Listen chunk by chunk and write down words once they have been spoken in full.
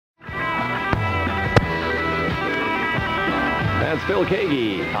That's Phil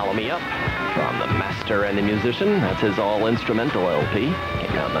Kagi, Follow Me Up, from The Master and the Musician. That's his all-instrumental LP.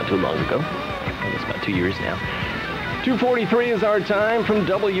 Came out not too long ago. It's about 2 years now. 2:43 is our time from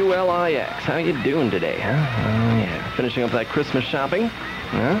WLIX. How you doing today, huh? Yeah, finishing up that Christmas shopping.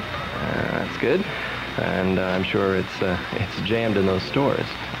 Huh? That's good. And I'm sure it's jammed in those stores.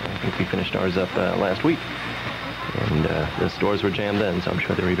 I think we finished ours up last week. And the stores were jammed then, so I'm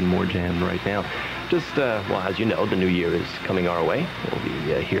sure they're even more jammed right now. Just, well, as you know, the new year is coming our way. We'll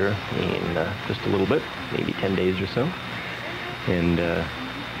be here in just a little bit, maybe 10 days or so. And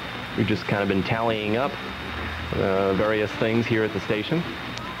we've just kind of been tallying up various things here at the station.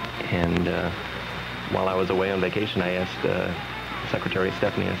 And while I was away on vacation, I asked Secretary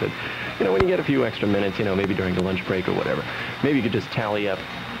Stephanie, I said, you know, when you get a few extra minutes, you know, maybe during the lunch break or whatever, maybe you could just tally up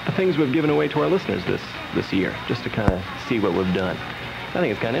the things we've given away to our listeners this year, just to kind of see what we've done. I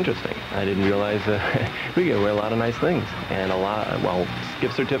think it's kind of interesting. I didn't realize we gave away a lot of nice things. And a lot, well,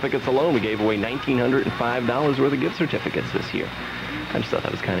 gift certificates alone, we gave away $1,905 worth of gift certificates this year. I just thought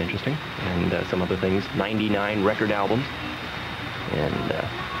that was kind of interesting. And some other things, 99 record albums. And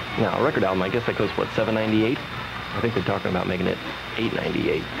now a record album, I guess that goes for what, $7.98? I think they're talking about making it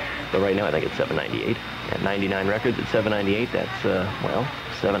 $8.98. But right now I think it's $7.98. And 99 records at $7.98, that's, well,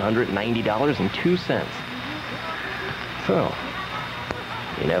 $790.02. So,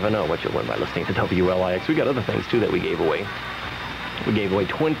 you never know what you'll win by listening to WLIX. We got other things, too, that we gave away. We gave away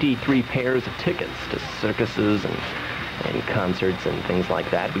 23 pairs of tickets to circuses and concerts and things like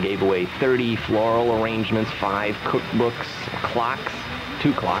that. We gave away 30 floral arrangements, 5 cookbooks, clocks,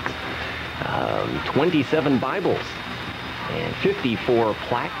 2 clocks, 27 Bibles, and 54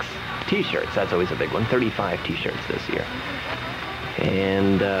 plaques, T-shirts. That's always a big one. 35 T-shirts this year.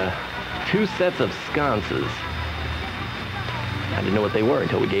 And 2 sets of sconces. I didn't know what they were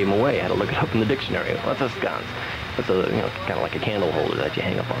until we gave them away. I had to look it up in the dictionary. What's a sconce? It's a, you know, kind of like a candle holder that you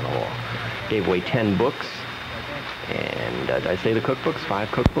hang up on the wall. Gave away 10 books. And did I say the cookbooks? 5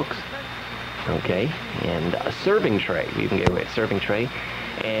 cookbooks. Okay. And a serving tray. We even gave away a serving tray.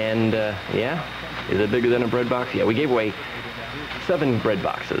 And, yeah, is it bigger than a bread box? Yeah, we gave away 7 bread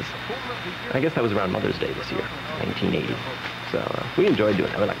boxes. I guess that was around Mother's Day this year, 1980. So we enjoyed doing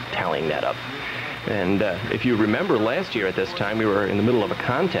that. We like tallying that up. And if you remember last year at this time, we were in the middle of a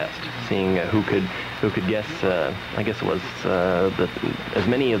contest, seeing who could guess. I guess it was as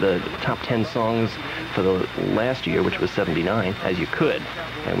many of the top 10 songs for the last year, which was 79, as you could.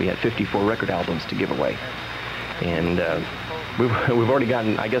 And we had 54 record albums to give away. And we've already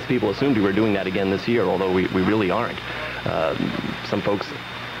gotten. I guess people assumed we were doing that again this year, although we really aren't. Some folks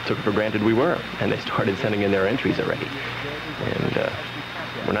took it for granted we were, and they started sending in their entries already. And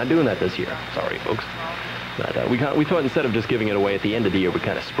we're not doing that this year. Sorry, folks. But we thought instead of just giving it away at the end of the year, we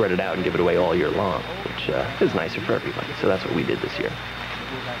kind of spread it out and give it away all year long, which is nicer for everybody. So that's what we did this year.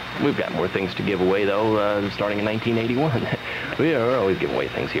 We've got more things to give away, though, starting in 1981. We are always giving away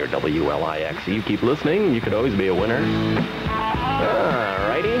things here at WLIX. So you keep listening, you could always be a winner. All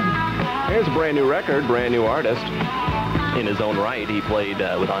righty. Here's a brand new record, brand new artist. In his own right, he played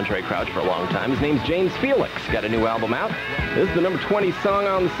with Andre Crouch for a long time. His name's James Felix. Got a new album out. This is the number 20 song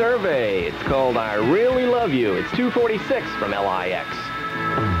on the survey. It's called I Really Love You. It's 2:46 from LIX.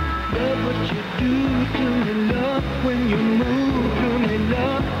 Love what you do to me, love when you move to me,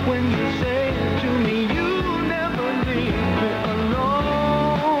 love when you say to me you never leave me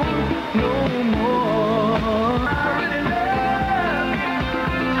alone no more. I really love you.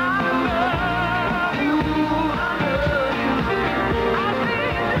 I love you.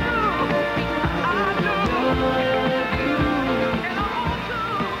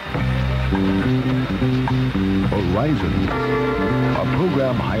 Horizon, a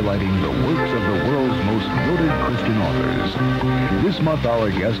program highlighting the works of the world's most noted Christian authors. This month our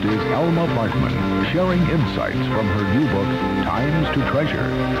guest is Alma Bartman, sharing insights from her new book, Times to Treasure,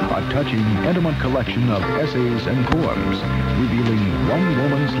 a touching, intimate collection of essays and poems, revealing one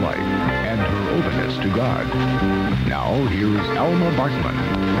woman's life and her openness to God. Now, here's Alma Bartman.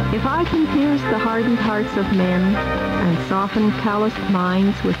 If I can pierce the hardened hearts of men and soften calloused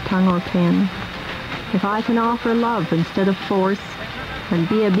minds with tongue or pen, if I can offer love instead of force and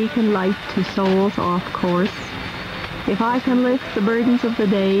be a beacon light to souls off course, if I can lift the burdens of the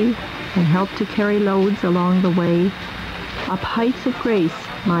day and help to carry loads along the way, up heights of grace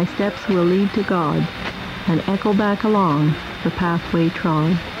my steps will lead to God and echo back along the pathway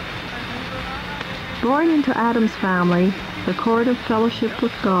trod. Born into Adam's family, the cord of fellowship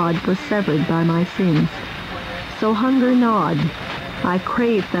with God was severed by my sins. So hunger gnawed, I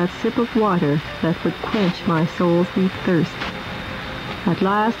craved that sip of water that would quench my soul's deep thirst. At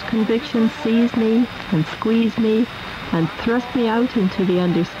last conviction seized me and squeezed me and thrust me out into the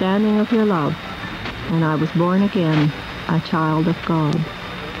understanding of your love, and I was born again, a child of God.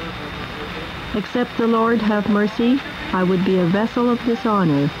 Except the Lord have mercy, I would be a vessel of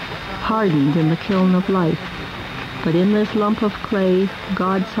dishonor, hardened in the kiln of life. But in this lump of clay,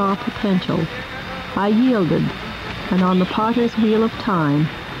 God saw potential. I yielded, and on the potter's wheel of time,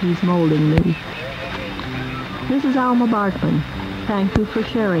 He's molding me. This is Alma Bartman. Thank you for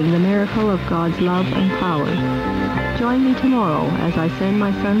sharing the miracle of God's love and power. Join me tomorrow as I send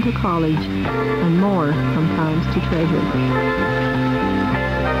my son to college and more from Times to Treasure.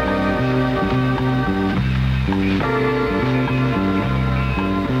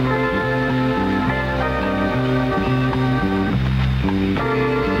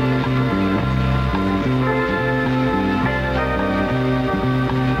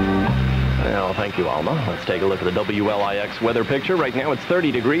 Thank you, Alma. Let's take a look at the WLIX weather picture. Right now it's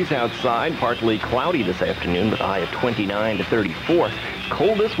 30 degrees outside, partly cloudy this afternoon with a high of 29 to 34.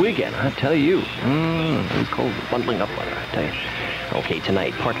 Cold this weekend, I tell you. It's cold, bundling up weather, I tell you. Okay,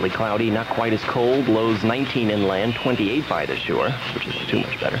 tonight, partly cloudy, not quite as cold. Lows 19 inland, 28 by the shore, which isn't too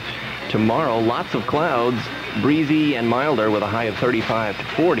much better. Tomorrow, lots of clouds, breezy and milder with a high of 35 to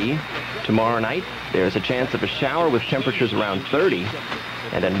 40. Tomorrow night, there's a chance of a shower with temperatures around 30.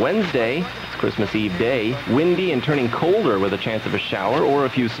 And then Wednesday, it's Christmas Eve day, windy and turning colder with a chance of a shower or a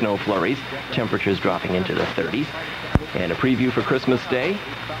few snow flurries, temperatures dropping into the 30s. And a preview for Christmas Day,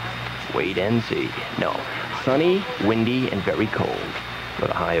 wait and see. No, sunny, windy, and very cold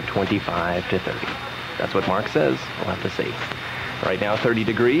with a high of 25 to 30. That's what Mark says. We'll have to see. Right now, 30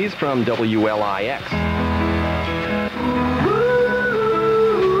 degrees from WLIX.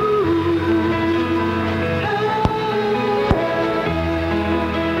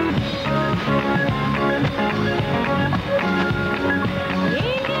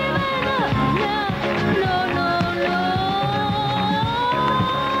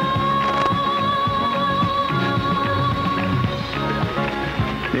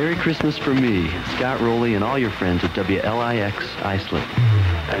 Merry Christmas from me, Scott Rowley, and all your friends at WLIX Iceland.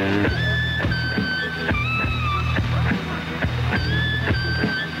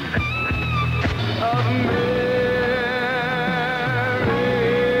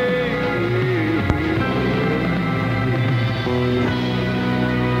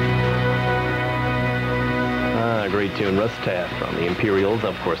 Great tune, Russ Taff from the Imperials.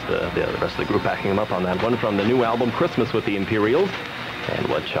 Of course, the rest of the group backing them up on that one from the new album, Christmas with the Imperials. And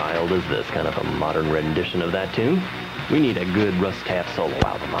What Child Is This? Kind of a modern rendition of that tune. We need a good Russ Taff solo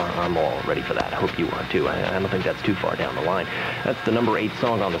album. I'm all ready for that. I hope you are too. I don't think that's too far down the line. That's the number 8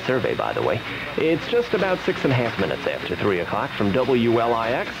 song on the survey, by the way. It's just about 6.5 minutes after 3 o'clock from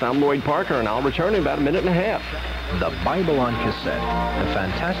WLIX. I'm Lloyd Parker, and I'll return in about a minute and a half. The Bible on Cassette, a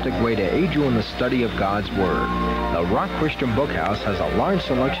fantastic way to aid you in the study of God's Word. The Rock Christian Bookhouse has a large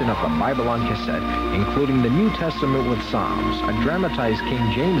selection of the Bible on Cassette, including the New Testament with Psalms, a dramatized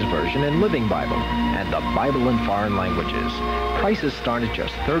King James Version and Living Bible, and the Bible in foreign languages. Prices start at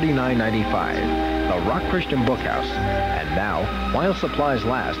just $39.95. The Rock Christian Bookhouse. And now, while supplies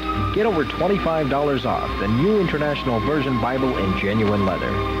last, get over $25 off the New International Version Bible in genuine leather.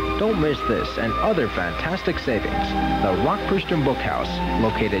 Don't miss this and other fantastic savings. The Rock Christian Bookhouse,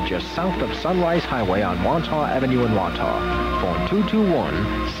 located just south of Sunrise Highway on Wantagh Avenue in Wantagh. Phone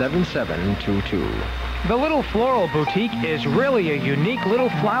 221-7722. The Little Floral Boutique is really a unique little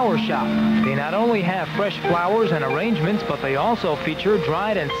flower shop. They not only have fresh flowers and arrangements, but they also feature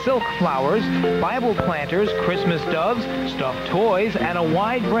dried and silk flowers, Bible planters, Christmas doves, stuffed toys, and a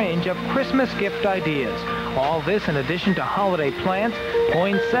wide range of Christmas gift ideas. All this in addition to holiday plants,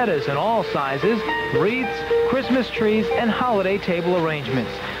 poinsettias in all sizes, wreaths, Christmas trees, and holiday table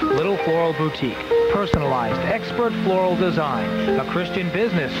arrangements. Little Floral Boutique. Personalized, expert floral design. A Christian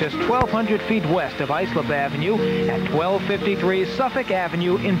business just 1,200 feet west of Islip Avenue at 1253 Suffolk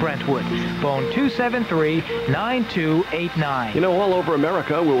Avenue in Brentwood. Phone 273-9289. You know, all over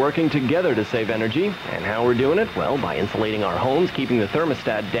America, we're working together to save energy. And how we're doing it? Well, by insulating our homes, keeping the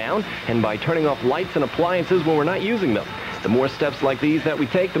thermostat down, and by turning off lights and appliances when we're not using them. The more steps like these that we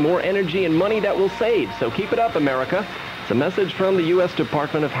take, the more energy and money that we'll save. So keep it up, America. It's a message from the U.S.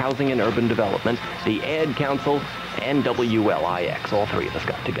 Department of Housing and Urban Development, the Ad Council, and WLIX. All three of us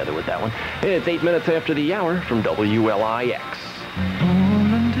got together with that one. It's 8 minutes after the hour from WLIX.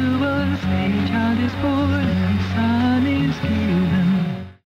 Born unto us a child is born.